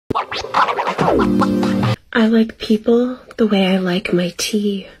I like people the way I like my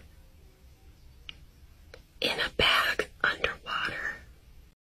tea. In a bag underwater.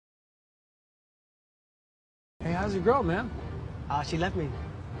 Hey, how's your girl, man? She left me.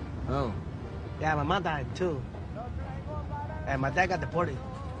 Oh. Yeah, my mom died too. And my dad got deported.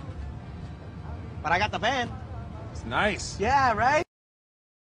 But I got the van. It's nice. Yeah, right?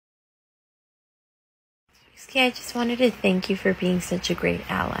 I just wanted to thank you for being such a great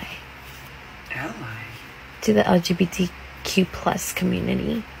ally. Ally? To the LGBTQ plus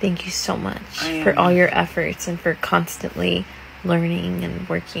community. Thank you so much for all your efforts and for constantly learning and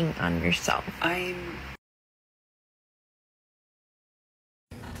working on yourself.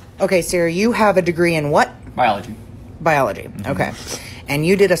 Okay, Sarah, you have a degree in what? Biology. Biology, okay. And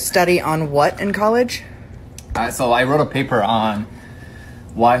you did a study on what in college? So I wrote a paper on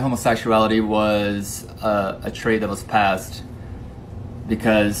why homosexuality was a trait that was passed,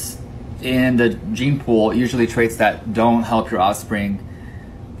 because in the gene pool, usually traits that don't help your offspring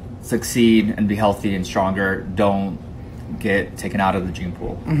succeed and be healthy and stronger don't get taken out of the gene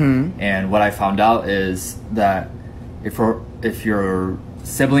pool. And what I found out is that if your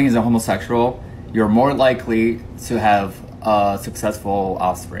sibling is a homosexual, you're more likely to have a successful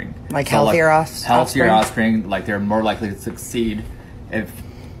offspring. Like healthier offspring? Healthier offspring, like they're more likely to succeed if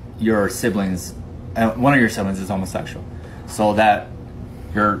your siblings, one of your siblings is homosexual. So that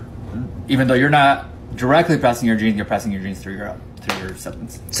even though you're not directly passing your genes, you're passing your genes through your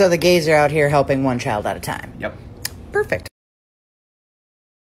siblings. So the gays are out here helping one child at a time. Yep. Perfect.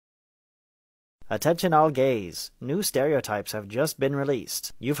 Attention all gays. New stereotypes have just been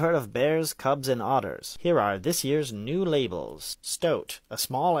released. You've heard of bears, cubs, and otters. Here are this year's new labels. Stoat, a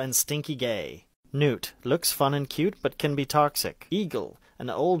small and stinky gay. Newt, looks fun and cute but can be toxic. Eagle, an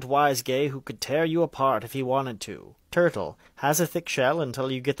old wise gay who could tear you apart if he wanted to. Turtle, has a thick shell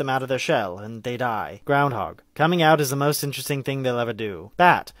until you get them out of their shell and they die. Groundhog, coming out is the most interesting thing they'll ever do.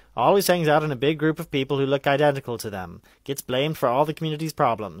 Bat, always hangs out in a big group of people who look identical to them. Gets blamed for all the community's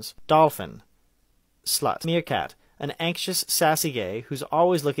problems. Dolphin, slut. Meerkat, an anxious, sassy gay who's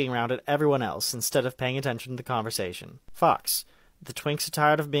always looking around at everyone else instead of paying attention to the conversation. Fox, the twinks are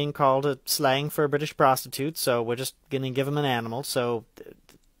tired of being called a slang for a British prostitute, so we're just gonna give them an animal, so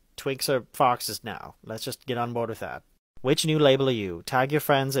twinks are foxes now. Let's just get on board with that. Which new label are you? Tag your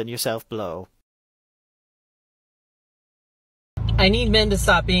friends and yourself below. I need men to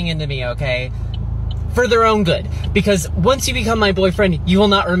stop being into me, okay? For their own good. Because once you become my boyfriend, you will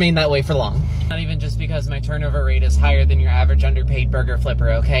not remain that way for long. Not even just because my turnover rate is higher than your average underpaid burger flipper,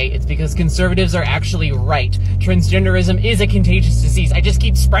 okay? It's because conservatives are actually right. Transgenderism is a contagious disease. I just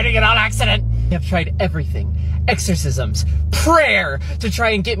keep spreading it on accident. I've tried everything. Exorcisms, prayer, to try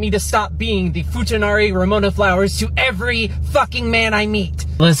and get me to stop being the Futanari Ramona Flowers to every fucking man I meet.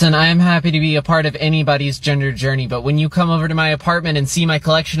 Listen, I am happy to be a part of anybody's gender journey, but when you come over to my apartment and see my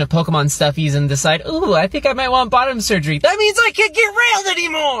collection of Pokemon stuffies and decide, ooh, I think I might want bottom surgery, that means I can't get railed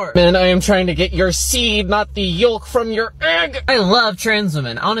anymore! Man, I am trying to get your seed, not the yolk from your egg! I love trans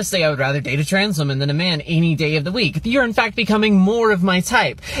women. Honestly, I would rather date a trans woman than a man any day of the week. You're in fact becoming more of my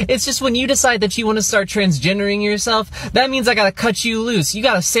type. It's just when you decide that you want to start transgendering yourself, that means I gotta cut you loose. You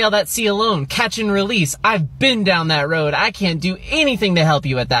gotta sail that sea alone, catch and release. I've been down that road. I can't do anything to help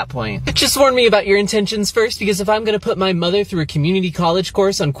you at that point. Just warn me about your intentions first, because if I'm gonna put my mother through a community college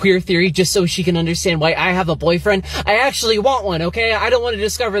course on queer theory just so she can understand why I have a boyfriend, I actually want one, okay? I don't want to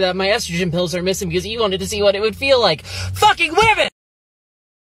discover that my estrogen pills are missing because you wanted to see what it would feel like. Fucking women!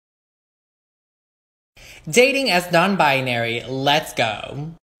 Dating as non-binary, let's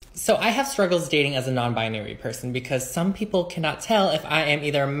go. So I have struggles dating as a non-binary person because some people cannot tell if I am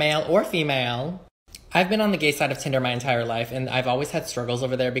either male or female. I've been on the gay side of Tinder my entire life, and I've always had struggles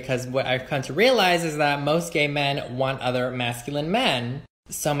over there because what I've come to realize is that most gay men want other masculine men.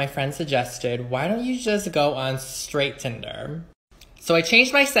 So my friend suggested, why don't you just go on straight Tinder? So I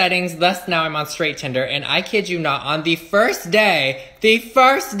changed my settings, thus now I'm on straight Tinder, and I kid you not, on the first day,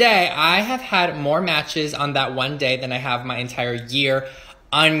 I have had more matches on that one day than I have my entire year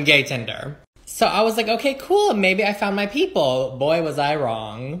on gay Tinder. So I was like, okay, cool, maybe I found my people. Boy, was I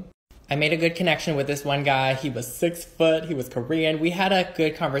wrong. I made a good connection with this one guy. He was 6 foot, he was Korean. We had a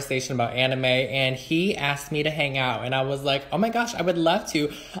good conversation about anime, and he asked me to hang out, and I was like, oh my gosh, I would love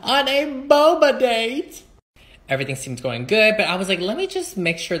to on a boba date. Everything seemed going good, but I was like, let me just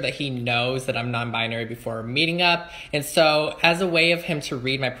make sure that he knows that I'm non-binary before meeting up. And so as a way of him to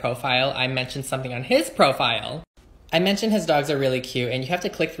read my profile, I mentioned something on his profile. I mentioned his dogs are really cute, and you have to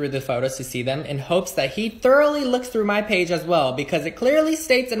click through the photos to see them in hopes that he thoroughly looks through my page as well, because it clearly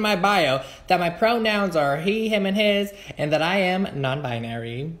states in my bio that my pronouns are he, him, and his, and that I am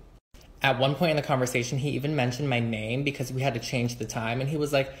non-binary. At one point in the conversation, he even mentioned my name because we had to change the time. And he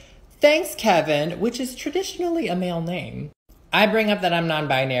was like, "Thanks, Kevin," which is traditionally a male name. I bring up that I'm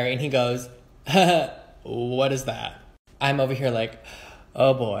non-binary and he goes, "What is that?" I'm over here like,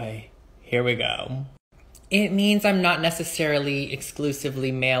 oh boy, here we go. "It means I'm not necessarily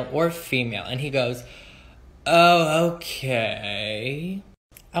exclusively male or female." And he goes, "Oh, okay."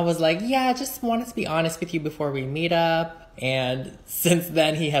 I was like, yeah, I just wanted to be honest with you before we meet up. And since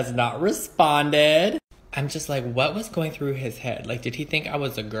then, he has not responded. I'm just like, what was going through his head? Like, did he think I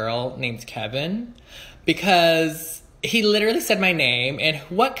was a girl named Kevin? Because he literally said my name, and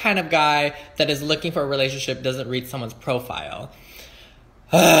what kind of guy that is looking for a relationship doesn't read someone's profile?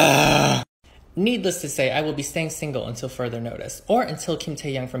 Needless to say, I will be staying single until further notice, or until Kim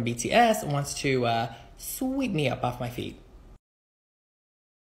Tae-young from BTS wants to sweep me up off my feet.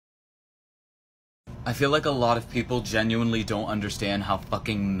 I feel like a lot of people genuinely don't understand how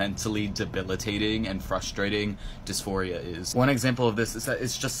fucking mentally debilitating and frustrating dysphoria is. One example of this is that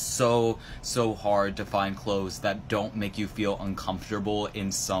it's just so hard to find clothes that don't make you feel uncomfortable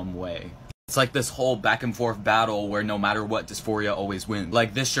in some way. It's like this whole back and forth battle where no matter what, dysphoria always wins.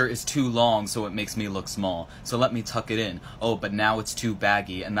 Like, this shirt is too long, so it makes me look small. So let me tuck it in. Oh, but now it's too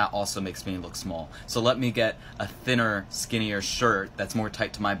baggy, and that also makes me look small. So let me get a thinner, skinnier shirt that's more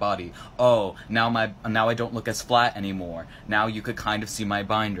tight to my body. Oh, now I don't look as flat anymore. Now you could kind of see my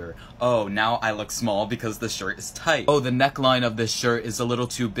binder. Oh, now I look small because the shirt is tight. Oh, the neckline of this shirt is a little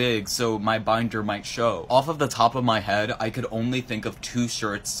too big, so my binder might show. Off of the top of my head, I could only think of 2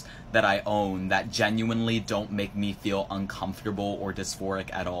 shirts that I own that genuinely don't make me feel uncomfortable or dysphoric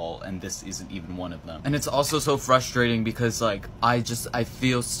at all, and this isn't even one of them. And it's also so frustrating because, like, I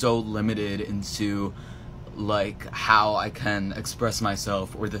feel so limited into, like, how I can express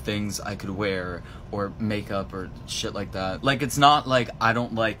myself or the things I could wear or makeup or shit like that. Like, it's not like I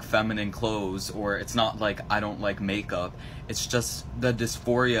don't like feminine clothes, or it's not like I don't like makeup. It's just the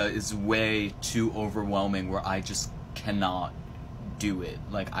dysphoria is way too overwhelming where I just cannot do it.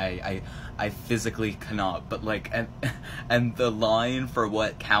 Like, I physically cannot. But like, and the line for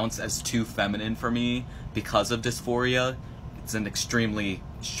what counts as too feminine for me because of dysphoria, it's an extremely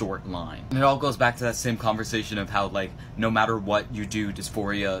short line. And it all goes back to that same conversation of how, like, no matter what you do,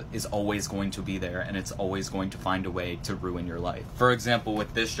 dysphoria is always going to be there, and it's always going to find a way to ruin your life. For example,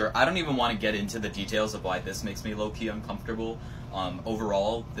 with this shirt, I don't even want to get into the details of why this makes me low-key uncomfortable.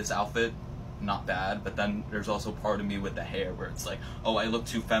 Overall, this outfit, not bad, but then there's also part of me with the hair where it's like, oh, I look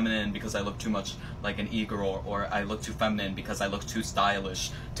too feminine because I look too much like an e-girl, or I look too feminine because I look too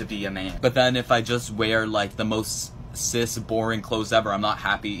stylish to be a man. But then if I just wear like the most cis boring clothes ever, I'm not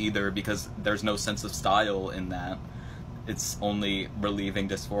happy either because there's no sense of style in that. It's only relieving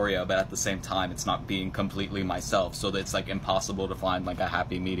dysphoria, but at the same time it's not being completely myself, so that it's like impossible to find like a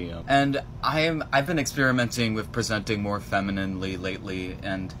happy medium. And I've been experimenting with presenting more femininely lately,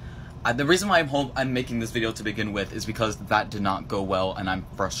 and the reason why I'm making this video to begin with is because that did not go well and I'm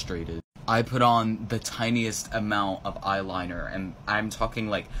frustrated. I put on the tiniest amount of eyeliner, and I'm talking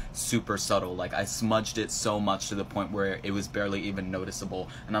like super subtle. Like, I smudged it so much to the point where it was barely even noticeable,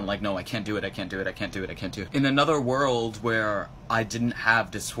 and I'm like, no, I can't do it, I can't do it, I can't do it, I can't do it. In another world where I didn't have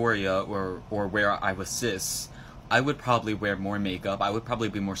dysphoria or where I was cis, I would probably wear more makeup, I would probably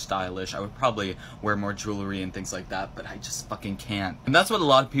be more stylish, I would probably wear more jewelry and things like that, but I just fucking can't. And that's what a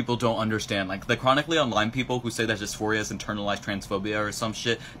lot of people don't understand. Like, the chronically online people who say that dysphoria is internalized transphobia or some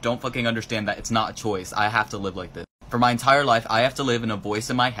shit don't fucking understand that it's not a choice. I have to live like this. For my entire life, I have to live in a voice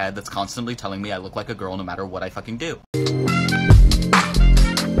in my head that's constantly telling me I look like a girl no matter what I fucking do.